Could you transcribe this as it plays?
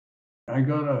I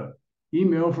got a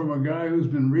email from a guy who's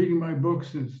been reading my book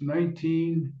since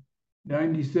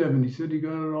 1997. He said he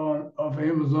got it on off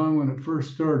Amazon when it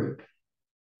first started.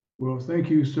 Well, thank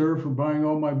you, sir, for buying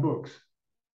all my books.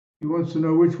 He wants to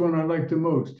know which one I like the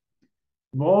most.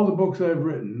 Of all the books I've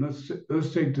written, let's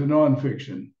take the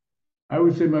nonfiction. I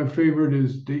would say my favorite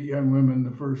is Date Young Women,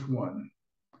 the first one,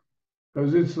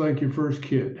 because it's like your first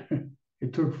kid.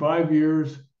 It took 5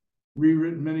 years,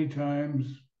 rewritten many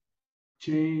times,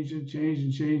 changed and changed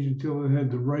and changed until it had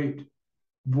the right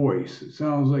voice. It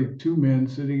sounds like two men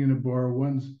sitting in a bar.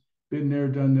 One's been there,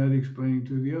 done that, explaining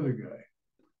to the other guy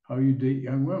how you date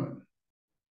young women.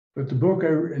 But the book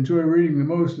I enjoy reading the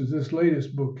most is this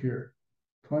latest book here,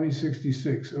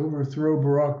 2066, Overthrow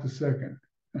Barack II.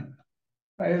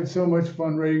 I had so much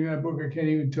fun reading that book, I can't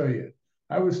even tell you.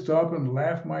 I would stop and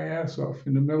laugh my ass off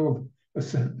in the middle of a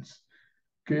sentence.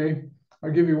 Okay,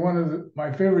 I'll give you one of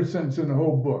my favorite sentences in the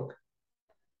whole book.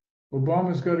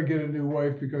 Obama's got to get a new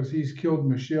wife because he's killed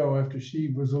Michelle after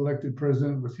she was elected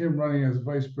president, with him running as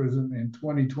vice president in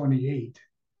 2028.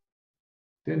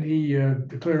 Then he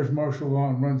declares martial law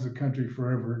and runs the country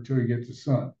forever until he gets a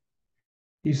son.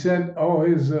 He sent all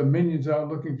his minions out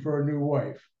looking for a new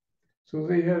wife. So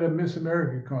they had a Miss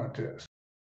America contest,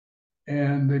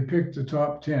 and they picked the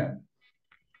top 10.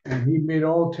 And he made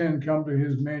all 10 come to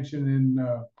his mansion in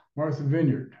Martha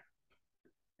Vineyard.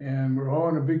 And we're all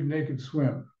in a big naked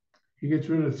swim. He gets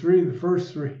rid of three. The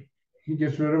first three he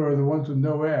gets rid of are the ones with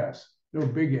no ass, no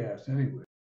big ass anyway.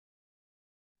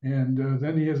 And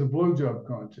then he has a blowjob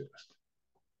contest.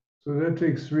 So that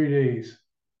takes 3 days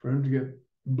for him to get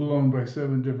blown by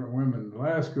 7 different women. The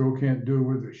last girl can't do it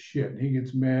with a shit. He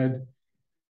gets mad.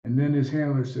 And then his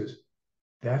handler says,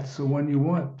 "That's the one you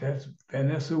want. That's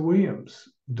Vanessa Williams'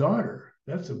 daughter.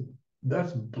 That's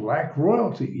black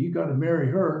royalty. You got to marry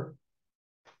her."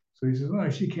 So he says, "No,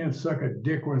 she can't suck a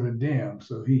dick worth a damn."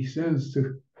 So he sends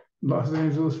to Los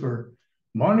Angeles for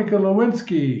Monica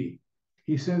Lewinsky.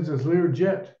 He sends a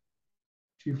Learjet.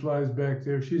 She flies back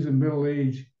there. She's a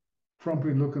middle-aged,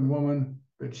 frumpy-looking woman,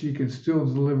 but she can still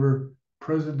deliver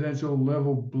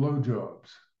presidential-level blowjobs.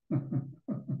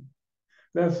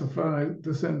 That's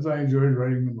the sentence I enjoyed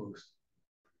writing the most.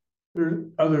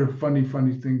 There's other funny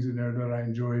things in there that I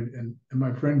enjoyed. And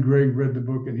my friend Greg read the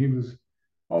book and he was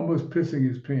almost pissing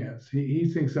his pants. He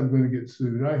thinks I'm going to get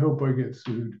sued. I hope I get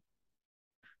sued.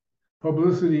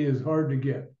 Publicity is hard to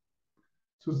get.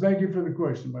 So thank you for the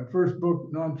question. My first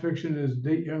book, nonfiction, is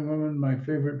Date Young Women. My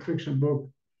favorite fiction book.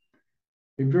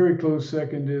 A very close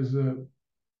second is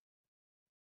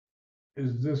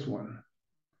this one.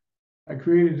 I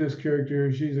created this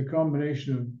character. She's a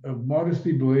combination of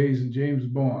Modesty Blaze and James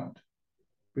Bond,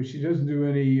 but she doesn't do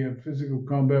any physical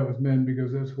combat with men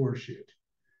because that's horseshit.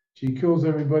 She kills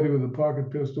everybody with a pocket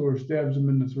pistol or stabs them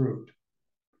in the throat.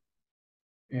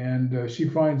 And she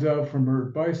finds out from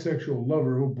her bisexual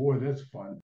lover, oh boy, that's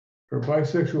fun. Her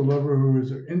bisexual lover, who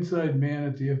is her inside man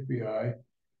at the FBI,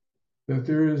 that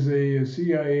there is a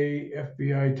CIA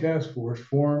FBI task force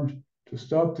formed to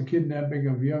stop the kidnapping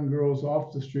of young girls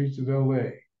off the streets of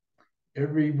LA.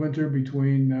 Every winter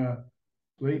between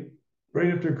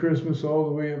right after Christmas all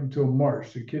the way up until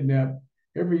March, to kidnap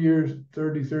every year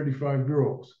 30, 35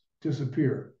 girls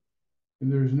disappear.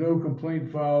 And there's no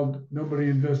complaint filed. Nobody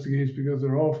investigates because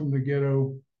they're all from the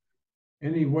ghetto.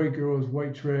 Any white girl is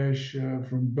white trash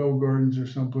from Bell Gardens or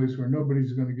someplace where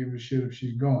nobody's going to give a shit if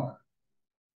she's gone.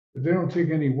 But they don't take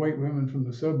any white women from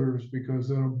the suburbs because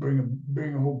that'll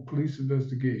bring a whole police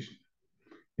investigation.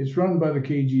 It's run by the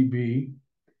KGB,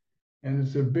 and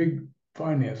it's a big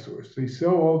finance source. They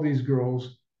sell all these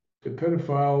girls to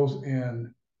pedophiles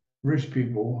and rich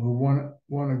people who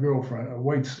want a girlfriend, a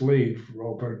white slave for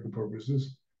all practical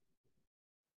purposes,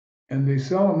 and they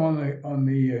sell them on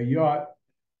the yacht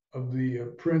of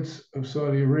the Prince of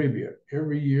Saudi Arabia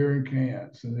every year in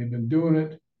Cannes, and they've been doing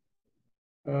it.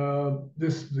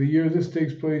 The year this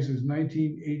takes place is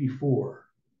 1984,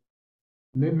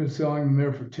 and they've been selling them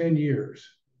there for 10 years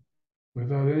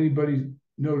without anybody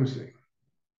noticing.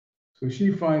 So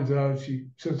she finds out. She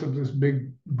sets up this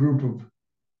big group of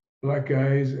black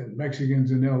guys and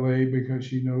Mexicans in LA because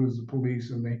she knows the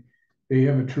police, and they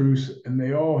have a truce, and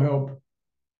they all help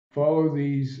follow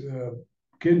these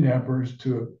kidnappers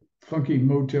to a funky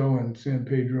motel in San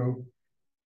Pedro.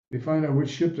 They find out which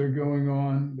ship they're going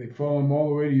on. They follow them all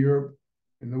the way to Europe,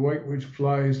 and the White Witch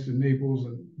flies to Naples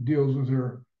and deals with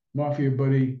her mafia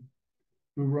buddy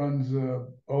who runs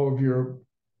all of Europe,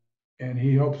 and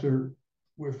he helps her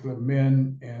with the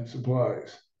men and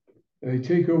supplies. They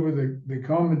take over they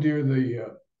commandeer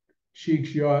the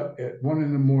Sheik's yacht at 1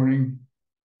 a.m.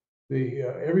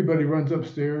 Everybody runs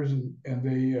upstairs and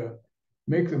they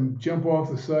make them jump off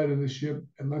the side of the ship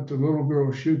and let the little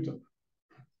girl shoot them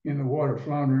in the water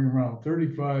floundering around.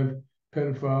 35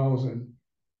 pedophiles and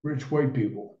rich white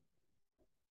people,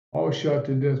 all shot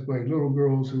to death by little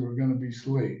girls who were going to be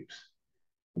slaves.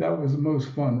 That was the most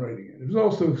fun writing it. It was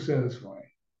also satisfying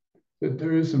that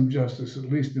there is some justice,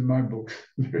 at least in my books,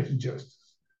 there is justice.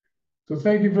 So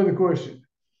thank you for the question.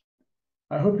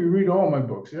 I hope you read all my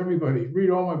books. Everybody, read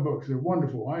all my books. They're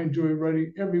wonderful. I enjoy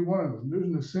writing every one of them. There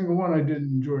isn't a single one I didn't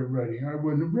enjoy writing. I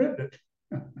wouldn't have written it.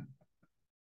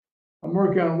 I'm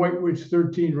working on White Witch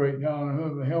 13 right now, and I'm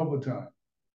having a hell of a time.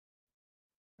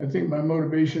 I think my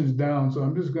motivation's down, so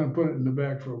I'm just going to put it in the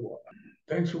back for a while.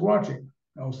 Thanks for watching.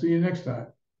 I'll see you next time.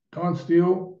 Don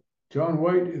Steele, John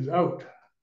White is out.